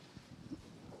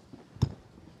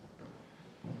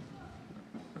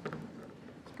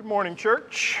Good morning,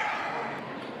 church.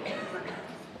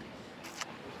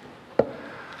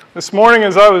 This morning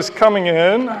as I was coming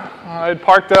in, I had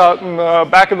parked out in the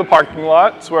back of the parking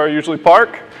lot. It's where I usually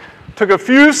park. Took a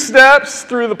few steps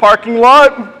through the parking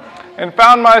lot and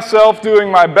found myself doing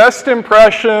my best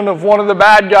impression of one of the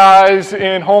bad guys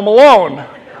in Home Alone.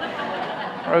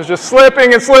 I was just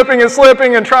slipping and slipping and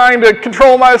slipping and trying to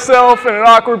control myself in an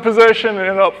awkward position and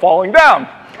ended up falling down.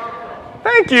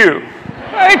 Thank you.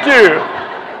 Thank you.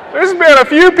 There's been a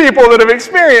few people that have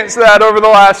experienced that over the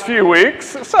last few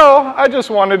weeks, so I just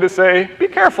wanted to say, be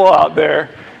careful out there.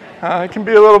 It can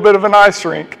be a little bit of an ice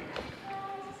rink.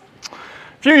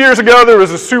 A few years ago, there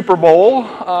was a Super Bowl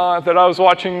that I was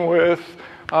watching with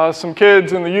some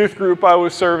kids in the youth group I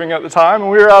was serving at the time,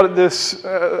 and we were out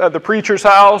at the preacher's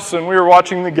house, and we were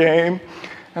watching the game,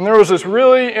 and there was this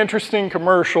really interesting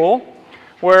commercial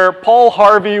where Paul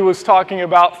Harvey was talking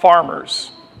about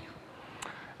farmers.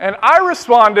 And I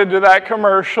responded to that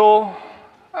commercial,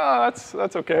 that's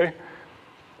okay.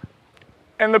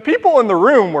 And the people in the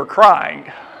room were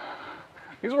crying.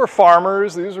 These were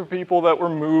farmers, these were people that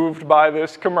were moved by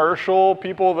this commercial,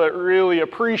 people that really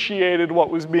appreciated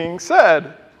what was being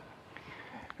said.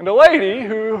 And a lady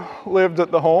who lived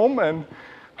at the home and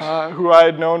who I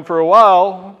had known for a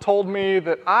while told me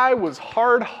that I was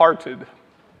hard-hearted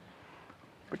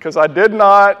because I did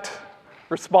not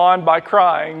respond by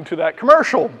crying to that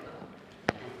commercial.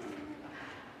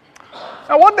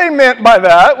 Now, what they meant by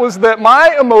that was that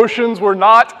my emotions were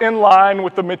not in line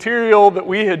with the material that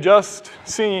we had just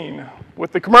seen,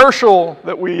 with the commercial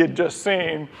that we had just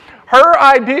seen. Her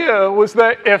idea was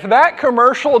that if that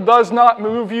commercial does not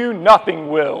move you, nothing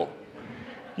will.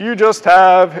 You just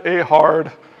have a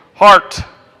hard heart.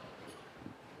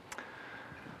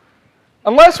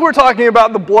 Unless we're talking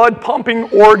about the blood-pumping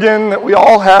organ that we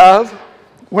all have,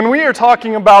 when we are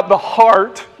talking about the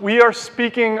heart, we are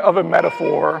speaking of a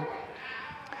metaphor.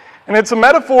 And it's a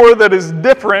metaphor that is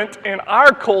different in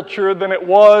our culture than it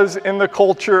was in the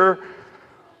culture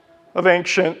of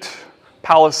ancient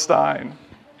Palestine.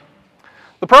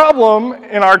 The problem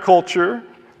in our culture,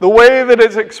 the way that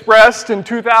it's expressed in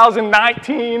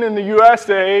 2019 in the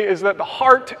USA, is that the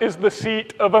heart is the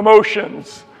seat of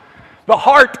emotions. The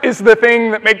heart is the thing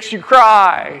that makes you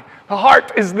cry. The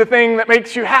heart is the thing that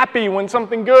makes you happy when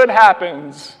something good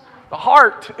happens. The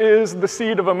heart is the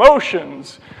seat of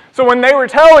emotions. So when they were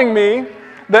telling me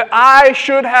that I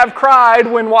should have cried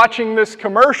when watching this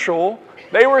commercial,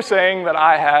 they were saying that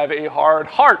I have a hard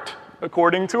heart,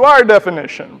 according to our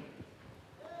definition.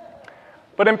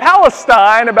 But in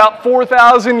Palestine, about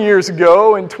 4,000 years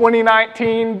ago, in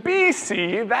 2019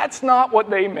 BC, that's not what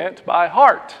they meant by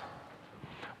heart.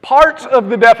 Part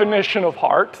of the definition of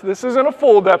heart, this isn't a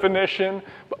full definition,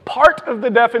 but part of the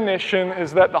definition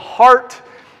is that the heart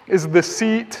is the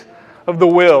seat of the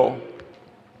will.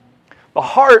 The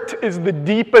heart is the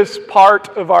deepest part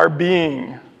of our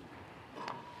being.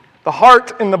 The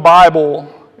heart in the Bible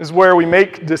is where we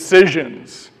make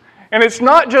decisions. And it's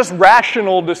not just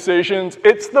rational decisions,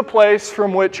 it's the place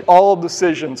from which all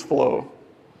decisions flow.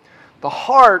 The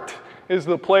heart is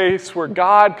the place where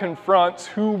God confronts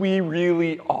who we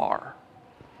really are.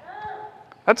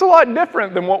 That's a lot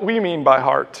different than what we mean by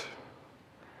heart.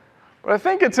 But I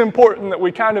think it's important that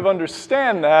we kind of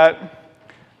understand that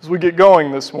as we get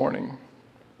going this morning.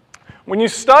 When you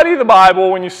study the Bible,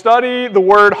 when you study the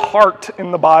word heart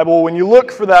in the Bible, when you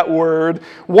look for that word,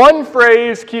 one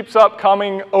phrase keeps up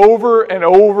coming over and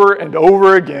over and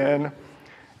over again,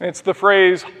 and it's the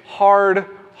phrase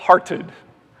hard-hearted.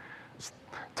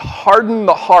 To harden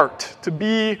the heart, to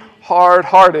be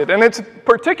hard-hearted. And it's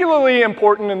particularly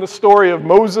important in the story of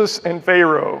Moses and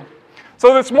Pharaoh.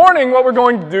 So this morning, what we're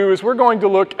going to do is we're going to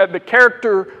look at the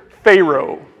character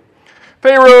Pharaoh.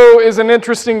 Pharaoh is an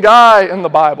interesting guy in the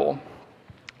Bible.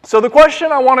 So the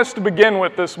question I want us to begin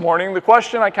with this morning, the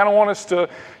question I kind of want us to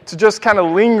just kind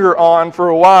of linger on for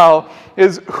a while,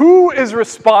 is who is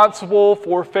responsible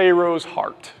for Pharaoh's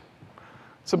heart?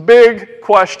 It's a big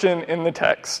question in the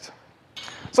text.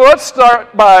 So let's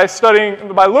start by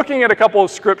looking at a couple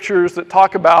of scriptures that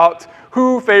talk about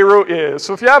who Pharaoh is.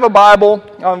 So if you have a Bible,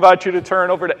 I'll invite you to turn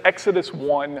over to Exodus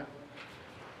 1.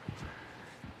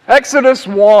 Exodus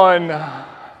 1.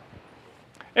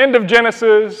 End of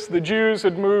Genesis, the Jews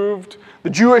had moved. The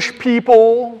Jewish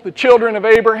people, the children of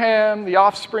Abraham, the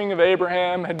offspring of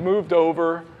Abraham, had moved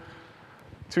over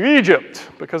to Egypt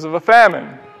because of a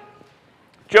famine.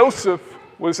 Joseph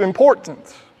was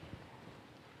important.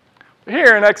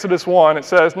 Here in Exodus 1, it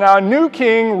says, "Now a new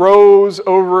king rose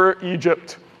over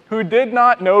Egypt, who did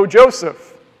not know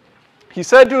Joseph. He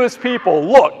said to his people,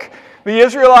 'Look, the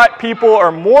Israelite people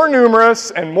are more numerous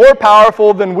and more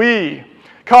powerful than we.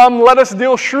 Come, let us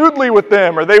deal shrewdly with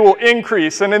them, or they will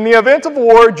increase, and in the event of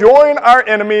war, join our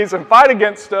enemies and fight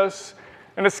against us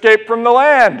and escape from the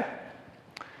land.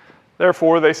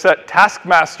 Therefore, they set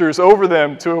taskmasters over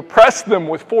them to oppress them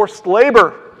with forced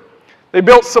labor. They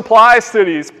built supply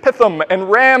cities, Pithom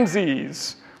and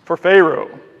Ramses, for Pharaoh.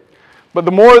 But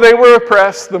the more they were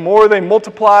oppressed, the more they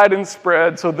multiplied and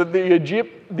spread, so that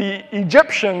the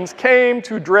Egyptians came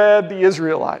to dread the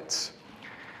Israelites.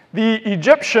 The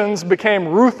Egyptians became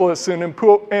ruthless in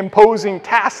imposing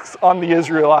tasks on the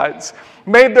Israelites,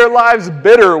 made their lives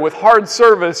bitter with hard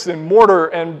service in mortar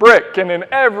and brick and in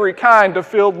every kind of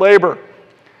field labor.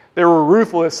 They were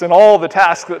ruthless in all the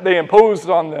tasks that they imposed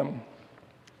on them.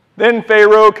 Then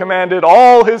Pharaoh commanded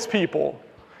all his people,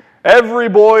 "Every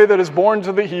boy that is born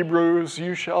to the Hebrews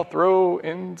you shall throw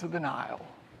into the Nile."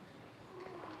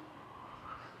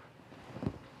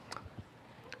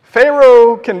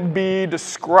 Pharaoh can be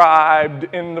described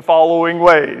in the following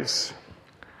ways.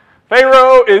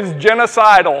 Pharaoh is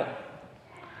genocidal.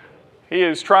 He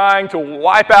is trying to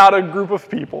wipe out a group of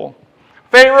people.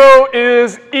 Pharaoh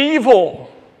is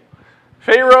evil.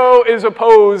 Pharaoh is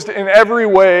opposed in every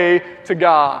way to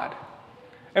God.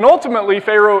 And ultimately,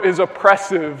 Pharaoh is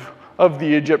oppressive of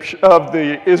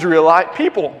the Israelite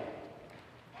people.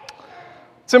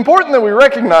 It's important that we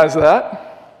recognize that,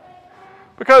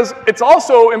 because it's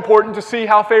also important to see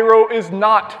how Pharaoh is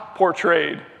not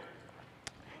portrayed.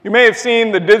 You may have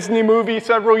seen the Disney movie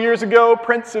several years ago,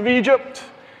 Prince of Egypt,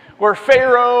 where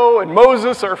Pharaoh and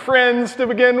Moses are friends to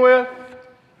begin with.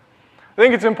 I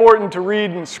think it's important to read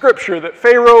in Scripture that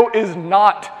Pharaoh is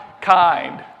not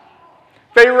kind.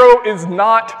 Pharaoh is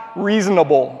not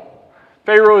reasonable.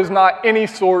 Pharaoh is not any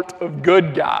sort of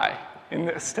good guy in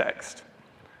this text.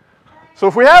 So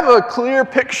if we have a clear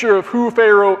picture of who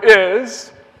Pharaoh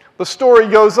is, the story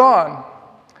goes on.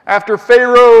 After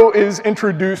Pharaoh is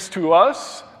introduced to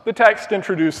us, the text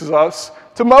introduces us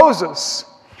to Moses.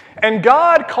 And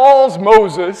God calls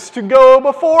Moses to go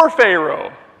before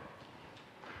Pharaoh.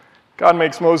 God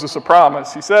makes Moses a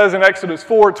promise. He says in Exodus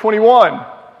 4:21,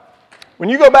 "When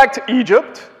you go back to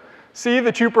Egypt, see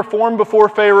that you perform before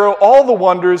Pharaoh all the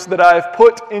wonders that I have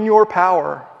put in your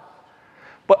power.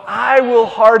 But I will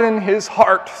harden his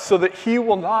heart so that he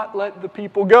will not let the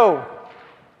people go."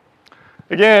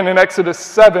 Again, in Exodus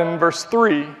 7, verse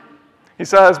 3, he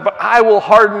says, "But I will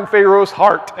harden Pharaoh's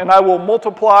heart, and I will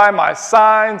multiply my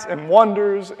signs and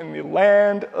wonders in the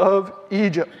land of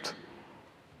Egypt."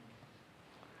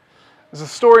 As the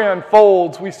story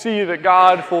unfolds, we see that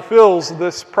God fulfills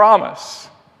this promise.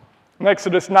 In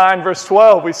Exodus 9, verse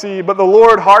 12, we see, "But the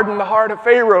Lord hardened the heart of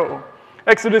Pharaoh."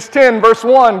 Exodus 10, verse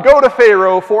 1, "Go to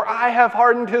Pharaoh, for I have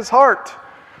hardened his heart."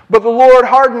 But the Lord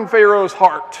hardened Pharaoh's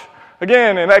heart.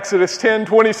 Again, in Exodus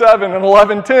 10:27 and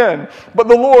 11:10, "But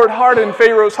the Lord hardened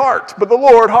Pharaoh's heart." But the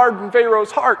Lord hardened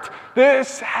Pharaoh's heart.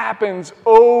 This happens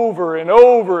over and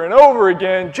over and over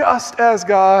again, just as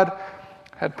God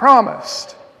had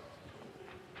promised.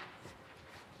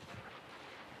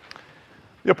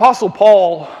 The Apostle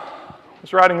Paul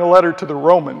was writing a letter to the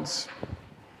Romans,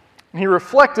 and he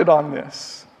reflected on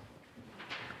this.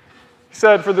 He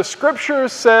said, "For the Scripture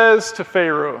says to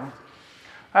Pharaoh,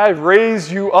 I have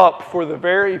raised you up for the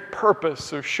very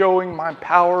purpose of showing my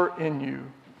power in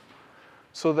you,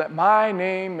 so that my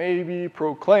name may be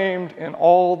proclaimed in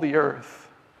all the earth.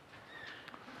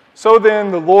 So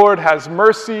then the Lord has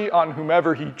mercy on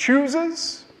whomever he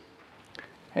chooses,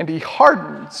 and he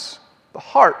hardens the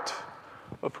heart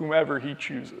of whomever he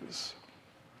chooses."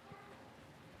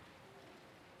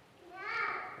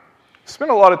 I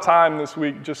spent a lot of time this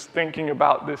week just thinking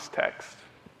about this text,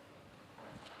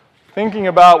 thinking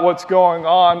about what's going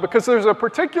on, because there's a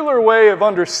particular way of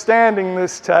understanding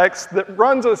this text that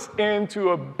runs us into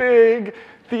a big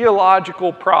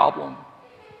theological problem.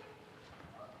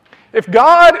 If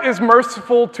God is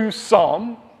merciful to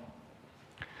some,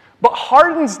 but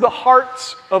hardens the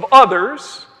hearts of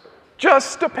others,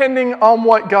 just depending on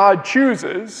what God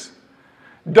chooses,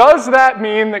 does that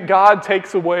mean that God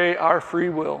takes away our free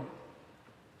will?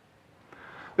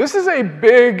 This is a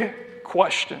big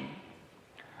question.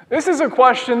 This is a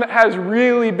question that has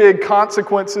really big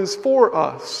consequences for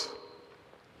us.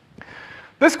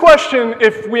 This question,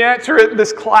 if we answer it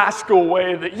this classical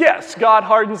way, that yes, God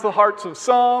hardens the hearts of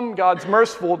some, God's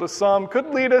merciful to some,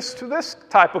 could lead us to this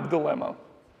type of dilemma.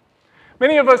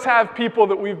 Many of us have people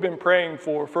that we've been praying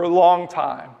for a long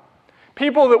time.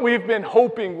 People that we've been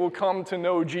hoping will come to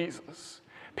know Jesus.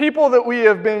 People that we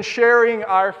have been sharing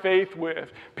our faith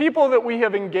with. People that we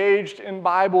have engaged in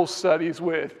Bible studies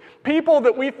with. People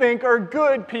that we think are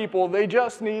good people. They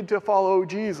just need to follow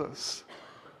Jesus.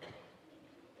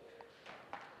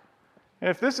 And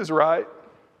if this is right,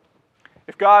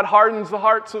 If God hardens the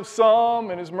hearts of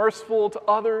some and is merciful to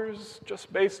others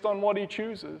just based on what he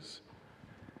chooses,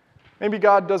 maybe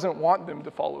God doesn't want them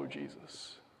to follow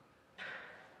Jesus.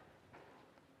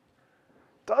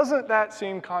 Doesn't that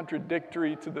seem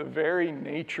contradictory to the very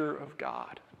nature of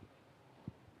God?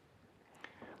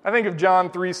 I think of John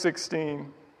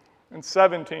 3:16 and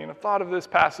 17. I've thought of this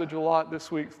passage a lot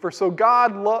this week. For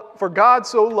God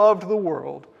so loved the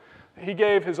world that he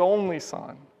gave his only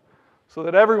Son, so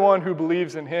that everyone who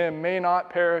believes in him may not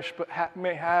perish but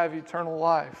may have eternal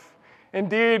life.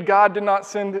 Indeed, God did not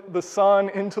send the Son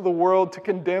into the world to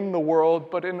condemn the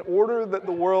world, but in order that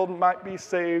the world might be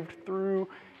saved through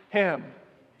him.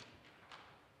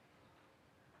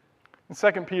 In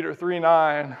 2 Peter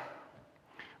 3:9,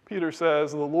 Peter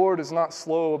says, the Lord is not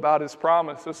slow about his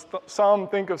promise, as some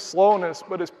think of slowness,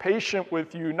 but is patient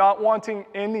with you, not wanting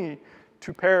any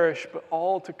to perish, but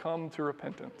all to come to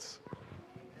repentance.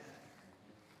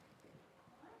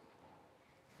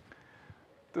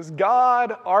 Does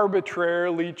God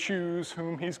arbitrarily choose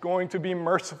whom he's going to be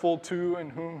merciful to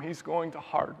and whom he's going to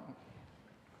harden?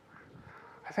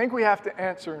 I think we have to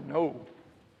answer no.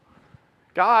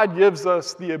 God gives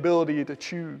us the ability to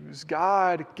choose.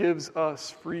 God gives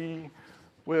us free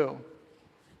will.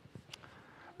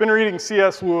 I've been reading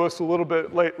C.S. Lewis a little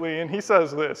bit lately, and he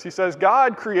says this. He says,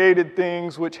 God created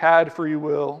things which had free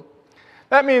will.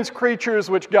 That means creatures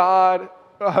which can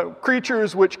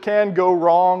go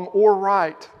wrong or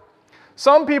right.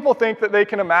 Some people think that they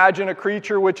can imagine a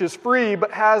creature which is free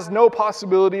but has no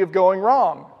possibility of going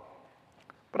wrong.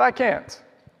 But I can't.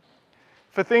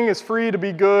 If a thing is free to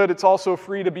be good, it's also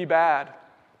free to be bad.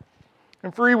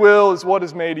 And free will is what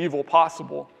has made evil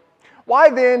possible. Why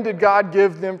then did God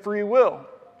give them free will?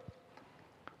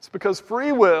 It's because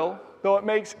free will, though it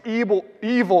makes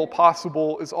evil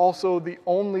possible, is also the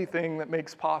only thing that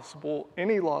makes possible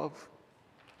any love,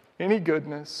 any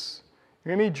goodness,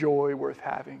 any joy worth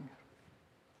having.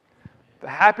 The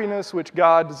happiness which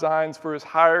God designs for his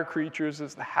higher creatures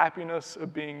is the happiness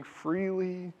of being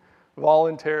freely,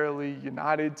 voluntarily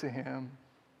united to him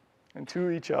and to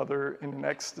each other in an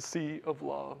ecstasy of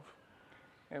love.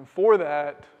 And for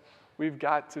that, we've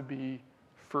got to be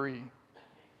free.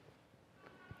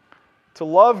 To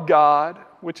love God,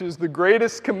 which is the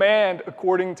greatest command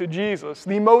according to Jesus,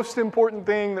 the most important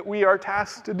thing that we are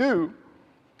tasked to do,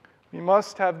 we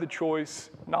must have the choice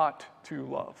not to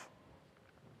love.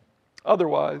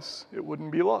 Otherwise, it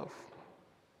wouldn't be love.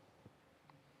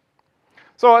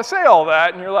 So I say all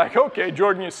that, and you're like, okay,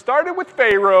 Jordan, you started with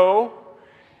Pharaoh,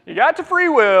 you got to free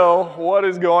will, what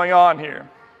is going on here?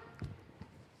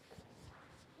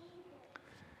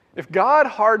 If God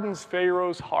hardens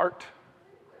Pharaoh's heart,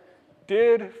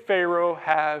 did Pharaoh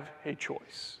have a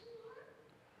choice?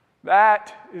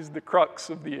 That is the crux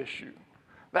of the issue.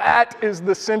 That is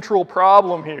the central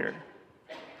problem here.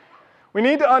 We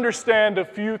need to understand a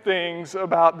few things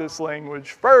about this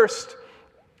language. First,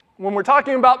 when we're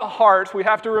talking about the heart, we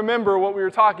have to remember what we were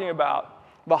talking about.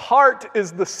 The heart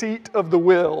is the seat of the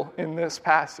will in this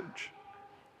passage.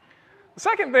 The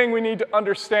second thing we need to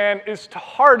understand is to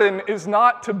harden is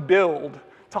not to build.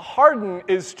 To harden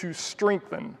is to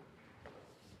strengthen.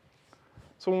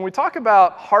 So when we talk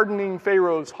about hardening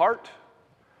Pharaoh's heart,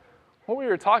 what we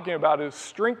are talking about is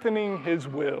strengthening his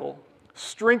will,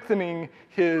 strengthening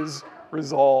his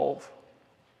resolve.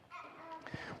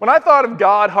 When I thought of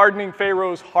God hardening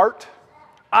Pharaoh's heart,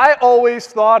 I always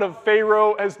thought of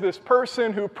Pharaoh as this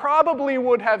person who probably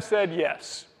would have said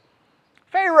yes.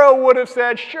 Pharaoh would have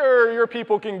said, sure, your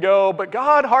people can go, but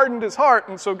God hardened his heart,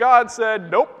 and so God said,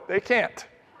 nope, they can't.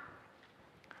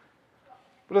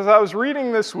 But as I was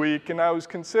reading this week and I was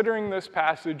considering this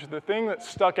passage, the thing that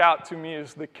stuck out to me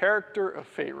is the character of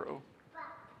Pharaoh.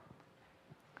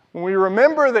 When we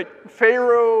remember that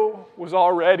Pharaoh was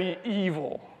already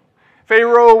evil,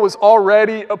 Pharaoh was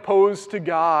already opposed to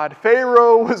God.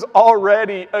 Pharaoh was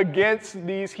already against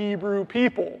these Hebrew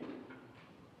people.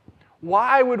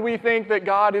 Why would we think that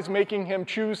God is making him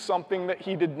choose something that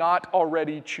he did not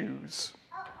already choose?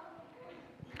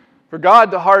 For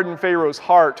God to harden Pharaoh's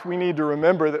heart, we need to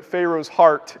remember that Pharaoh's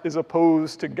heart is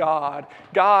opposed to God.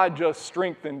 God just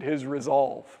strengthened his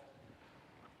resolve.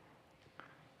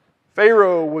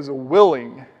 Pharaoh was a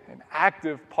willing and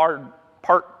active party.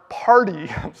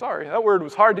 I'm sorry, that word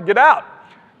was hard to get out.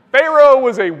 Pharaoh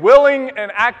was a willing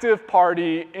and active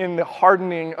party in the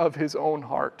hardening of his own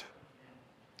heart.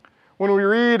 When we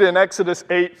read in Exodus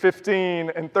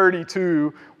 8:15 and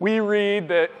 32, we read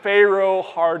that Pharaoh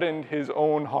hardened his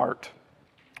own heart.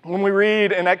 When we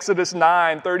read in Exodus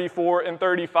 9:34 and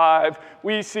 35,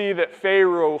 we see that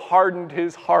Pharaoh hardened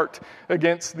his heart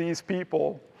against these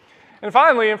people. And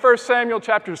finally, in 1 Samuel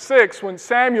chapter 6, when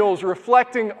Samuel's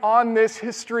reflecting on this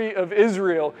history of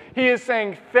Israel, he is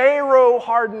saying Pharaoh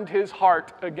hardened his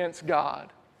heart against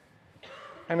God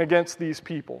and against these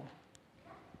people.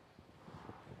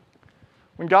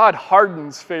 When God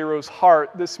hardens Pharaoh's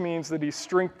heart, this means that he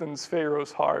strengthens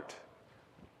Pharaoh's heart,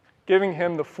 giving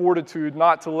him the fortitude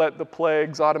not to let the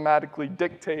plagues automatically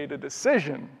dictate a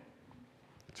decision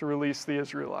to release the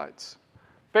Israelites.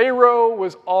 Pharaoh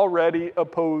was already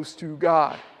opposed to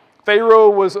God. Pharaoh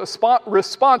was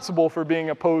responsible for being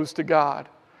opposed to God.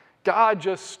 God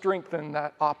just strengthened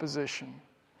that opposition.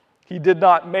 He did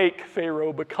not make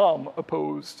Pharaoh become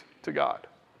opposed to God.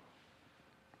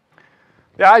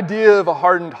 The idea of a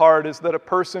hardened heart is that a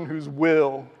person whose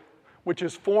will, which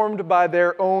is formed by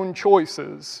their own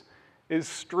choices, is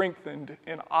strengthened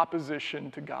in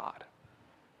opposition to God.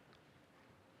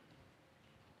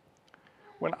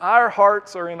 When our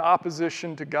hearts are in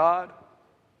opposition to God,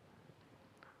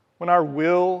 when our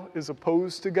will is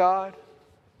opposed to God,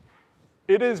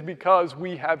 it is because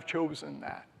we have chosen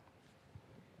that,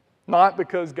 not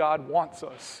because God wants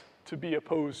us to be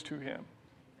opposed to Him.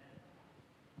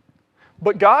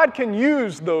 But God can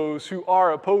use those who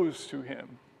are opposed to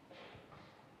Him.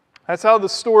 That's how the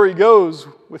story goes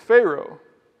with Pharaoh.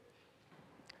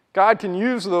 God can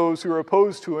use those who are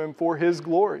opposed to Him for His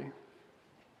glory.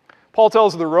 Paul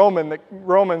tells the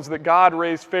Romans that God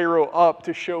raised Pharaoh up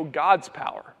to show God's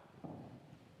power.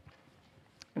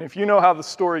 And if you know how the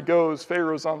story goes,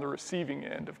 Pharaoh's on the receiving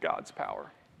end of God's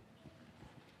power.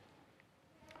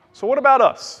 So what about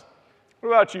us? What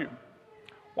about you?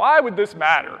 Why would this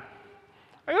matter?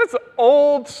 That's an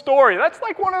old story. That's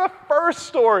like one of the first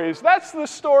stories. That's the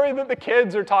story that the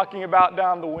kids are talking about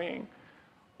down the wing.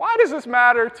 Why does this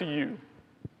matter to you?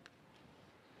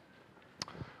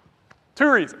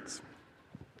 2 reasons.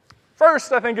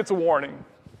 First, I think it's a warning.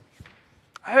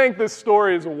 I think this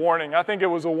story is a warning. I think it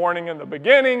was a warning in the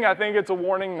beginning. I think it's a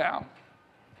warning now.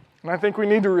 And I think we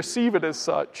need to receive it as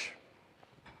such.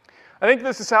 I think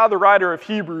this is how the writer of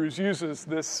Hebrews uses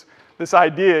this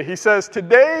idea. He says,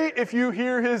 "Today, if you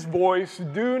hear His voice,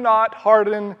 do not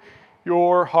harden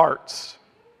your hearts."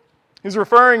 He's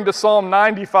referring to Psalm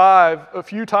 95 a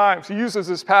few times. He uses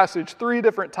this passage 3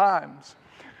 different times.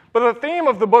 But the theme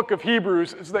of the book of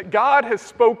Hebrews is that God has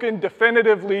spoken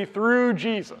definitively through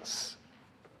Jesus.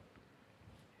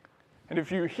 And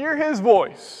if you hear His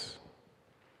voice,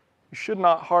 you should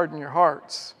not harden your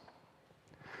hearts.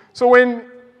 So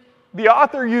when the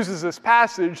author uses this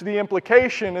passage, the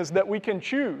implication is that we can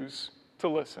choose to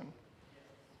listen.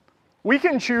 We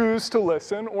can choose to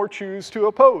listen or choose to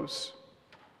oppose.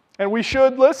 And we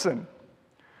should listen.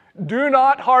 Do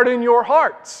not harden your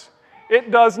hearts. It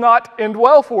does not end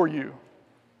well for you.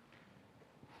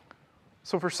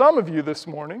 So for some of you this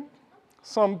morning,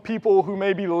 some people who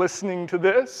may be listening to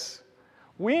this,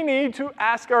 we need to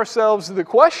ask ourselves the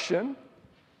question,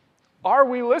 are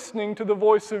we listening to the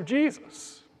voice of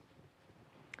Jesus?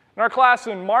 In our class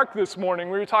in Mark this morning,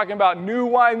 we were talking about new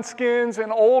wineskins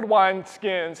and old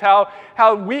wineskins,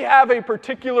 how we have a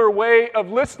particular way of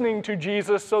listening to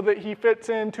Jesus so that He fits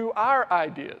into our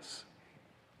ideas.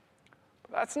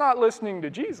 But that's not listening to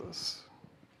Jesus.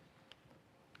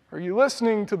 Are you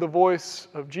listening to the voice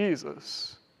of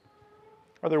Jesus?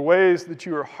 Are there ways that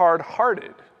you are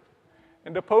hard-hearted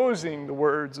and opposing the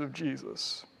words of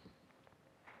Jesus?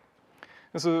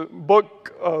 As the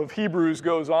book of Hebrews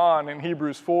goes on in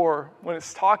Hebrews 4, when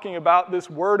it's talking about this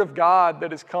word of God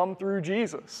that has come through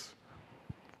Jesus,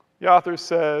 the author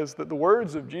says that the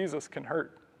words of Jesus can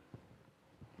hurt.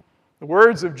 The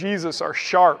words of Jesus are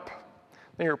sharp.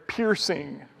 They are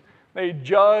piercing. They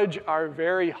judge our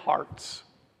very hearts.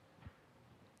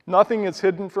 Nothing is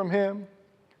hidden from Him.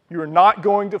 You are not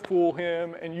going to fool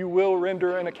Him, and you will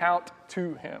render an account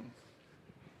to Him.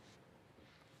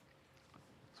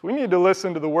 So we need to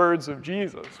listen to the words of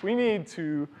Jesus. We need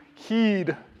to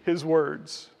heed His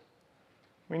words.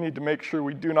 We need to make sure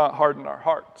we do not harden our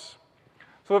hearts.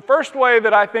 So the first way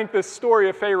that I think this story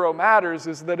of Pharaoh matters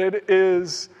is that it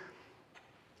is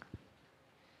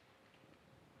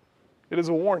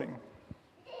a warning.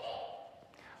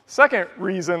 Second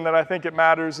reason that I think it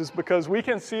matters is because we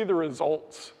can see the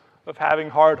results of having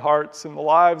hard hearts in the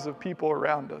lives of people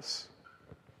around us.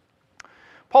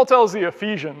 Paul tells the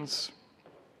Ephesians,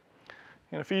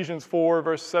 in Ephesians 4,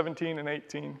 verse 17 and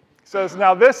 18, he says,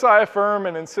 "Now this I affirm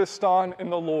and insist on in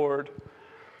the Lord,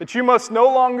 that you must no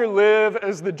longer live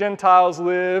as the Gentiles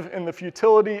live in the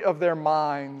futility of their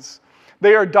minds.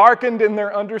 They are darkened in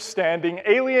their understanding,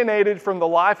 alienated from the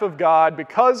life of God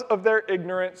because of their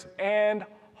ignorance and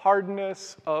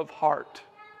hardness of heart.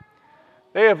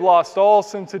 They have lost all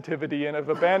sensitivity and have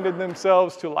abandoned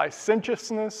themselves to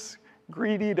licentiousness,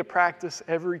 greedy to practice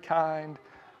every kind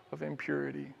of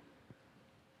impurity.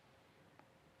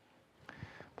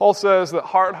 Paul says that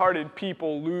hard-hearted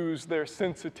people lose their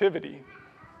sensitivity.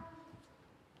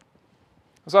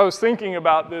 As I was thinking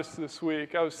about this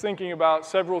week, I was thinking about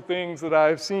several things that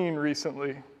I've seen recently.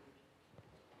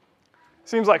 It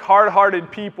seems like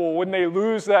hard-hearted people, when they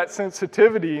lose that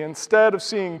sensitivity, instead of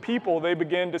seeing people, they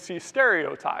begin to see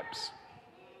stereotypes.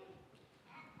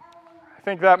 I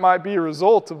think that might be a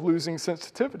result of losing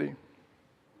sensitivity.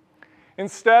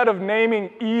 Instead of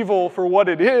naming evil for what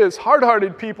it is,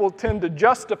 hard-hearted people tend to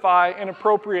justify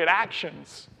inappropriate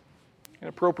actions,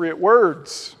 inappropriate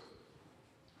words.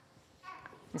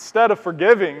 Instead of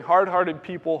forgiving, hard-hearted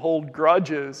people hold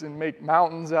grudges and make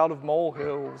mountains out of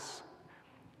molehills.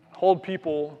 Hold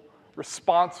people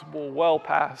responsible well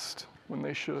past when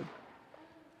they should.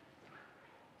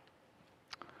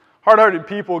 Hard-hearted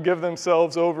people give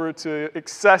themselves over to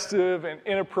excessive and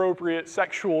inappropriate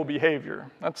sexual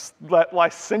behavior. That's that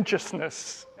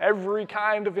licentiousness, every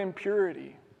kind of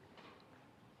impurity.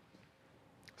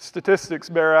 Statistics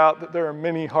bear out that there are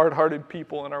many hard-hearted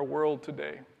people in our world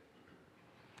today.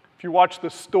 If you watch the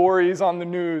stories on the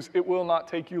news, it will not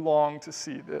take you long to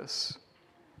see this.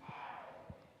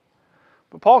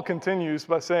 But Paul continues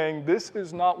by saying, this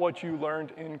is not what you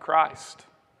learned in Christ.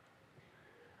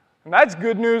 And that's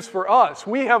good news for us.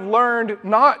 We have learned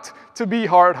not to be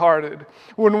hard-hearted.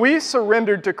 When we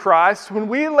surrendered to Christ, when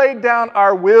we laid down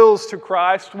our wills to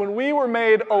Christ, when we were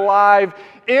made alive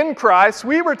in Christ,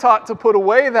 we were taught to put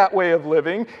away that way of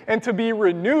living and to be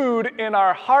renewed in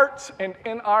our hearts and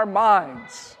in our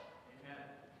minds.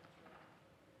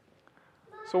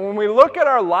 So when we look at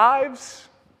our lives,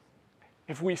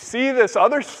 if we see this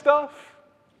other stuff,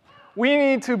 we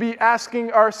need to be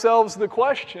asking ourselves the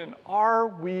question, are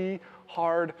we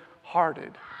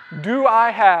hard-hearted? Do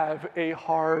I have a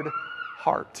hard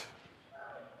heart?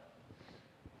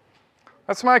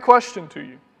 That's my question to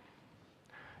you.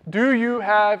 Do you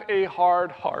have a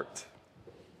hard heart?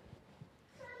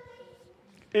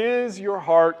 Is your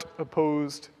heart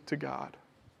opposed to God?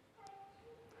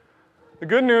 The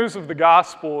good news of the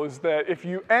gospel is that if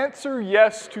you answer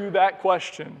yes to that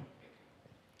question,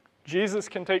 Jesus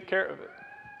can take care of it.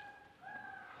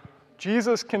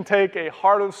 Jesus can take a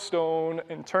heart of stone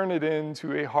and turn it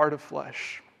into a heart of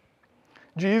flesh.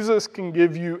 Jesus can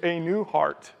give you a new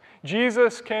heart.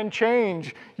 Jesus can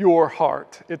change your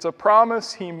heart. It's a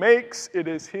promise he makes. It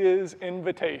is his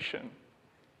invitation.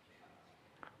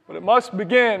 But it must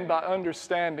begin by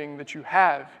understanding that you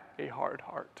have a hard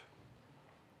heart.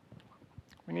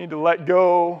 We need to let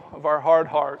go of our hard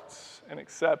hearts and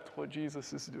accept what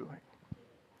Jesus is doing.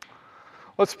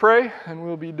 Let's pray, and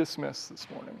we'll be dismissed this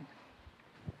morning.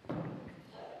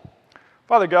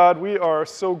 Father God, we are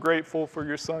so grateful for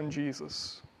your Son,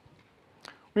 Jesus.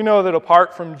 We know that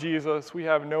apart from Jesus, we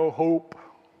have no hope,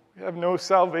 we have no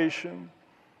salvation.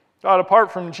 God,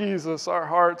 apart from Jesus, our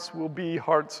hearts will be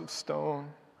hearts of stone.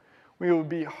 We will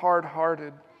be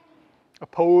hard-hearted,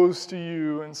 opposed to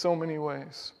you in so many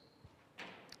ways.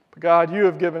 But God, you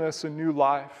have given us a new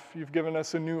life. You've given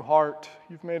us a new heart.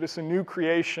 You've made us a new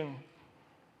creation.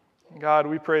 And God,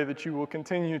 we pray that you will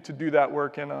continue to do that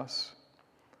work in us,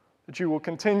 that you will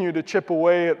continue to chip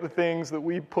away at the things that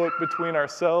we put between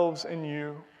ourselves and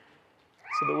you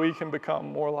so that we can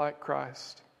become more like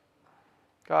Christ.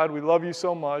 God, we love you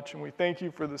so much, and we thank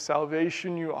you for the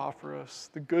salvation you offer us,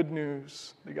 the good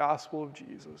news, the gospel of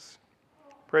Jesus.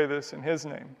 Pray this in his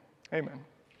name. Amen.